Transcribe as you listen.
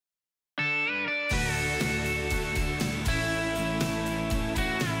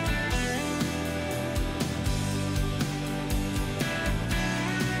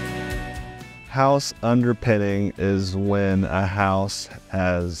House underpinning is when a house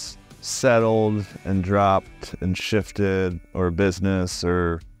has settled and dropped and shifted, or a business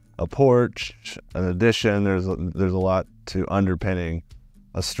or a porch, an addition. There's a lot to underpinning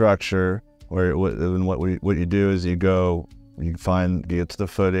a structure, where what you do is you get to the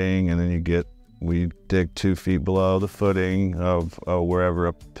footing, and then we dig 2 feet below the footing of wherever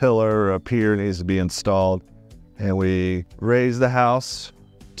a pillar or a pier needs to be installed, and we raise the house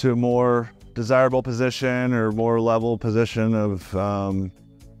to a more desirable position or more level position of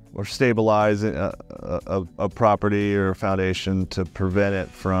or stabilize a property or a foundation to prevent it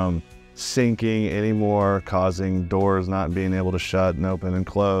from sinking anymore, causing doors not being able to shut and open and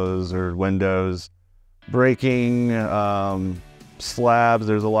close, or windows breaking, slabs.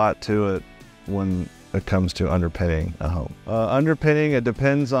 There's a lot to it when it comes to underpinning a home. Underpinning, it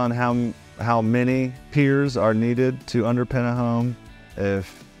depends on how many piers are needed to underpin a home.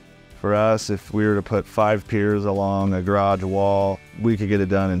 For us, if we were to put 5 piers along a garage wall, we could get it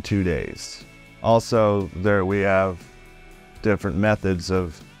done in 2 days. Also, we have different methods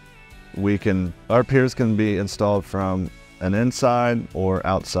of, our piers can be installed from an inside or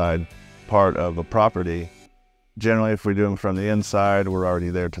outside part of a property. Generally, if we do them from the inside, we're already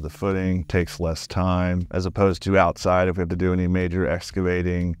there to the footing, takes less time, as opposed to outside. If we have to do any major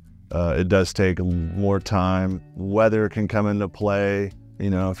excavating, it does take more time. Weather can come into play. You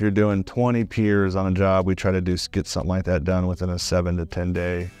know, if you're doing 20 piers on a job, we try to get something like that done within a 7 to 10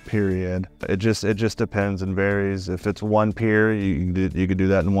 day period. It just depends and varies. If it's 1 pier, you could do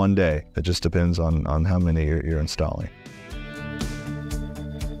that in 1 day. It just depends on how many you're installing.